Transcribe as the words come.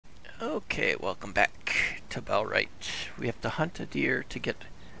Okay, welcome back to Bellwright. We have to hunt a deer to get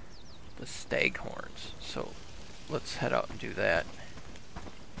the stag horns, so let's head out and do that.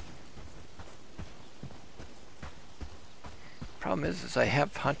 Problem is I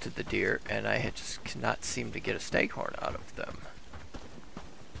have hunted the deer and I just cannot seem to get a staghorn out of them.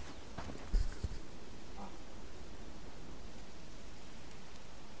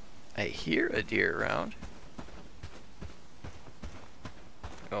 I hear a deer around.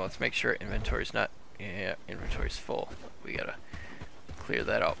 Oh, let's make sure inventory's not... Yeah, inventory's full. We gotta clear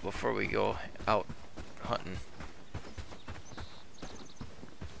that out before we go out hunting.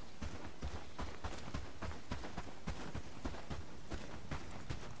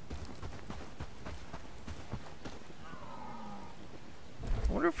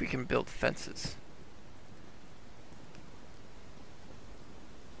 I wonder if we can build fences.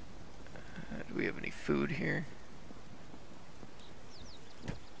 Do we have any food here?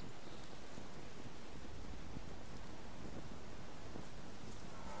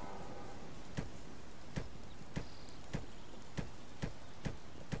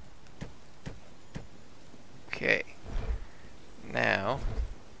 Okay. Now.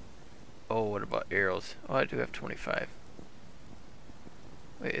 Oh, what about arrows? Oh, I do have 25.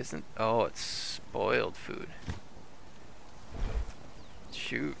 Wait, isn't... Oh, it's spoiled food.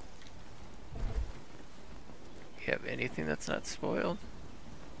 Shoot. You have anything that's not spoiled?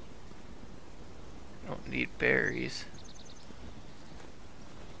 I don't need berries.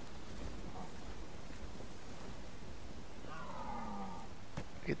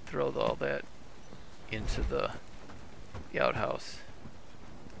 I could throw all that into the outhouse.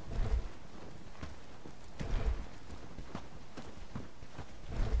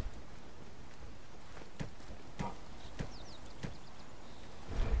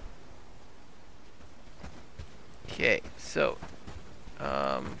 Okay, so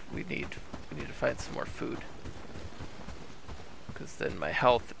we need to find some more food, because then my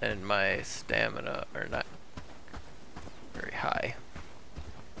health and my stamina are not very high.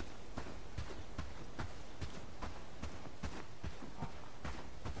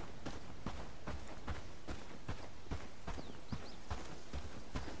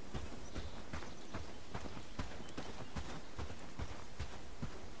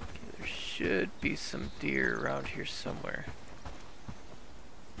 There should be some deer around here somewhere.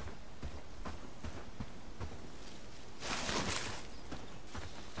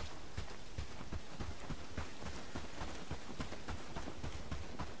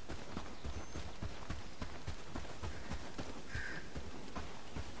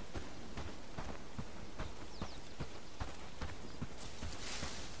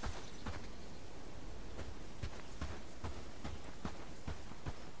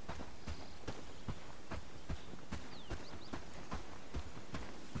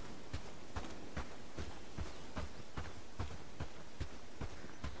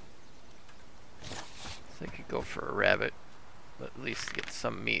 I could go for a rabbit, but at least get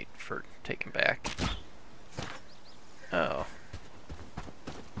some meat for taking back. Oh.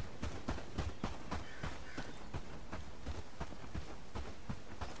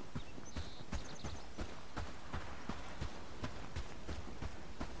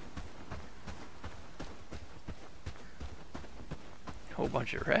 Whole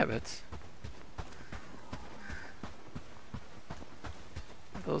bunch of rabbits.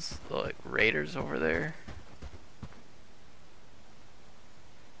 Are those like raiders over there?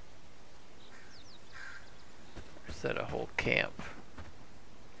 Or is that a whole camp?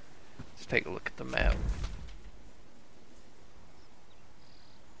 Let's take a look at the map.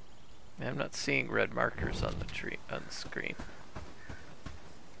 I'm not seeing red markers on the screen.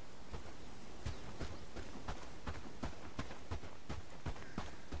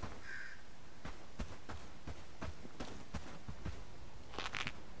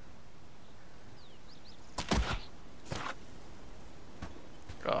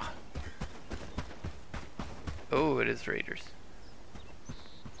 Oh. Oh, it is raiders.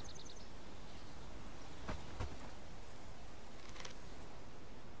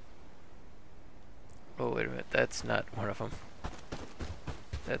 Oh, wait a minute. That's not one of them.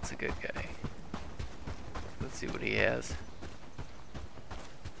 That's a good guy. Let's see what he has.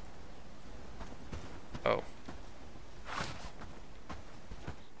 Oh.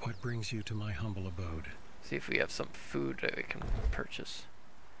 What brings you to my humble abode? See if we have some food that we can purchase.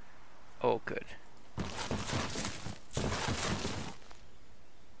 Oh, good.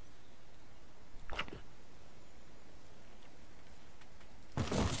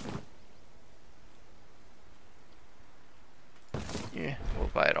 Yeah, we'll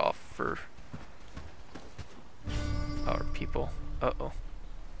buy it off for our people. Uh-oh.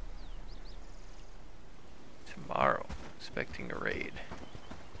 Tomorrow, expecting a raid.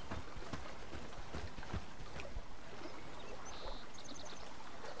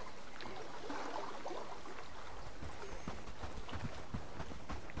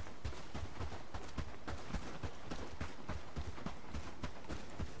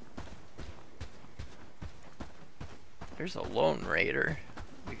 There's a lone raider.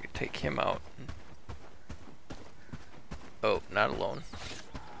 We could take him out. Oh, not alone.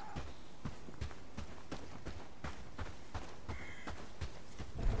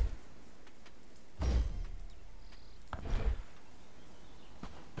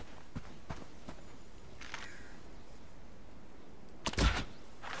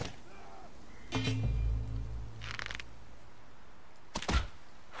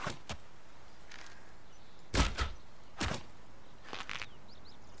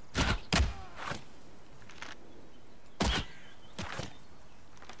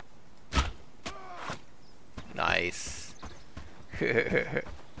 Nice.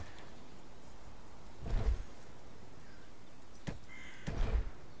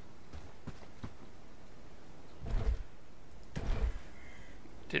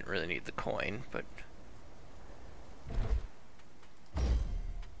 Didn't really need the coin, but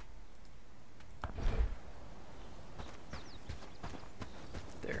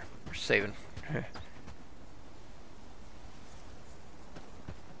there, we're saving.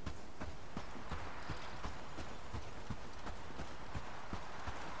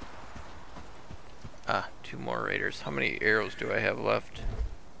 Ah, 2 more raiders. How many arrows do I have left?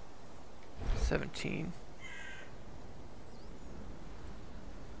 17.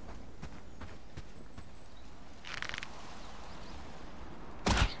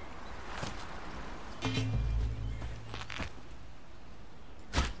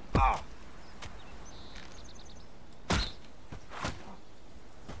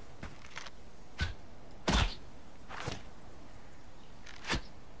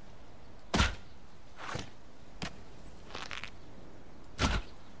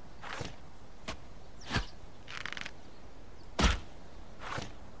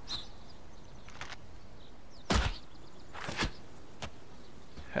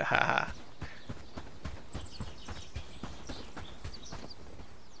 Haha.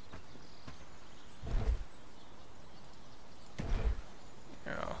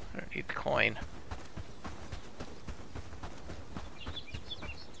 No, I don't need the coin.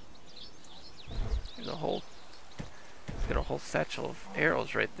 There's a whole, it's got a whole satchel of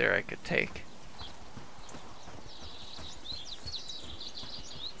arrows right there I could take.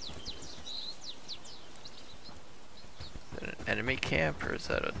 Is that an enemy camp or is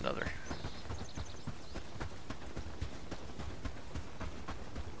that another?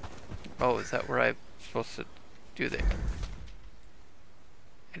 Oh, is that where I'm supposed to do that?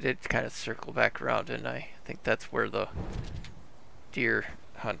 I did kind of circle back around, didn't I? I think that's where the deer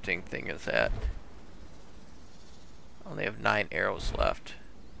hunting thing is at. I only have 9 arrows left.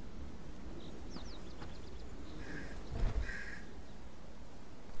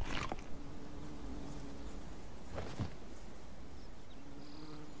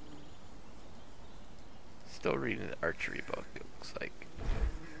 Still reading the archery book, it looks like.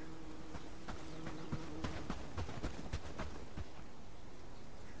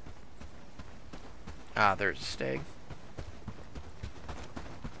 Ah, there's a stag.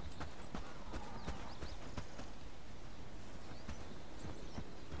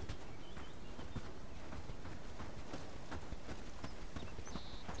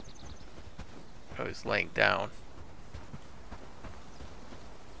 Oh, he's laying down.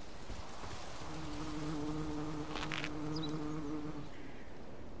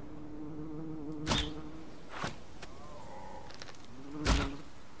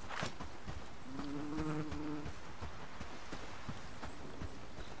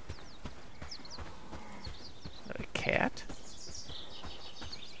 A cat?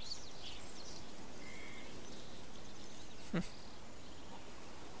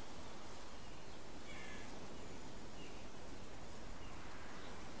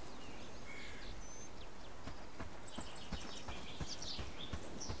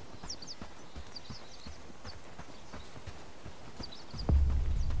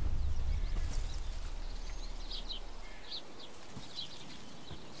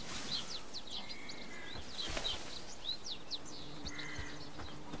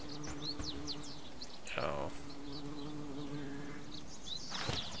 Oh.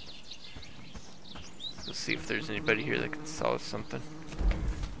 Let's see if there's anybody here that can sell us something.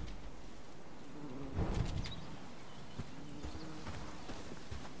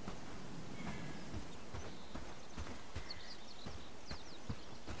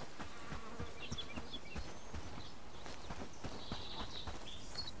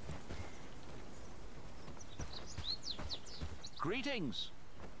 Greetings!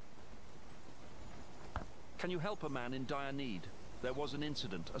 Can you help a man in dire need? There was an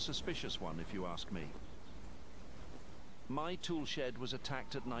incident, a suspicious one if you ask me. My tool shed was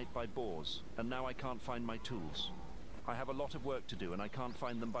attacked at night by boars, and now I can't find my tools. I have a lot of work to do and I can't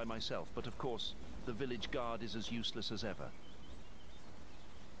find them by myself, but of course, the village guard is as useless as ever.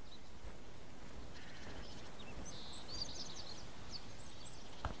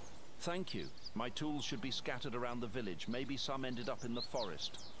 Thank you. My tools should be scattered around the village. Maybe some ended up in the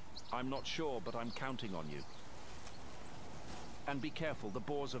forest. I'm not sure, but I'm counting on you. And be careful, the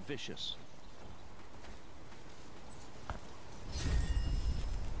boars are vicious.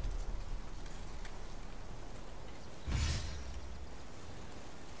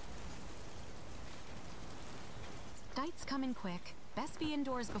 Night's coming quick. Best be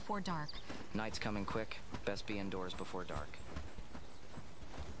indoors before dark. Night's coming quick. Best be indoors before dark.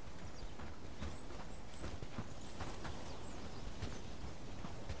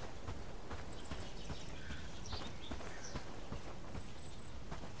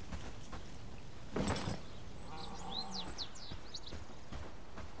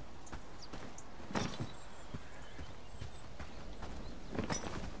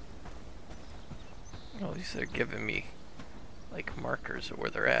 At least they're giving me like markers of where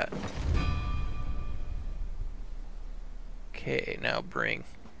they're at. Okay, now bring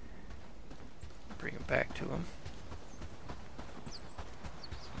it back to him.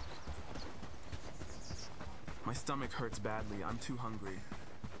 My stomach hurts badly. I'm too hungry.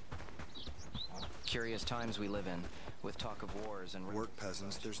 Curious times we live in, with talk of wars and Work,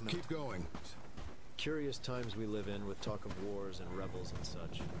 peasants, there's no... Keep going. Curious times we live in, with talk of wars and rebels and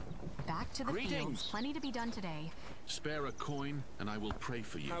such. Back to the fields. Plenty to be done today. Spare a coin, and I will pray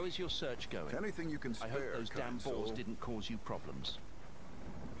for you. How is your search going? Anything you can spare, I hope those damn kind boars soul. didn't cause you problems.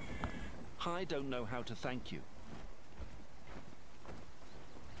 I don't know how to thank you.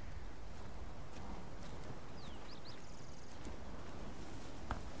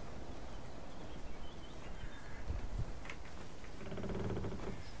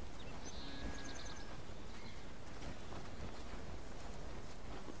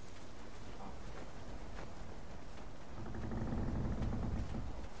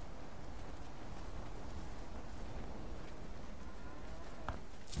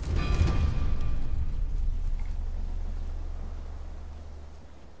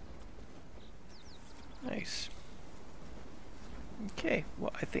 Nice. Okay,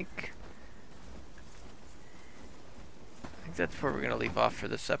 well I think that's where we're gonna leave off for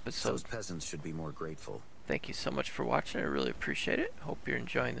this episode. Those peasants should be more grateful. Thank you so much for watching. I really appreciate it. Hope you're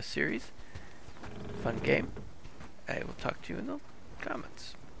enjoying the series. Fun game. I will talk to you in the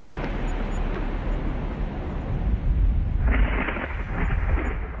comments.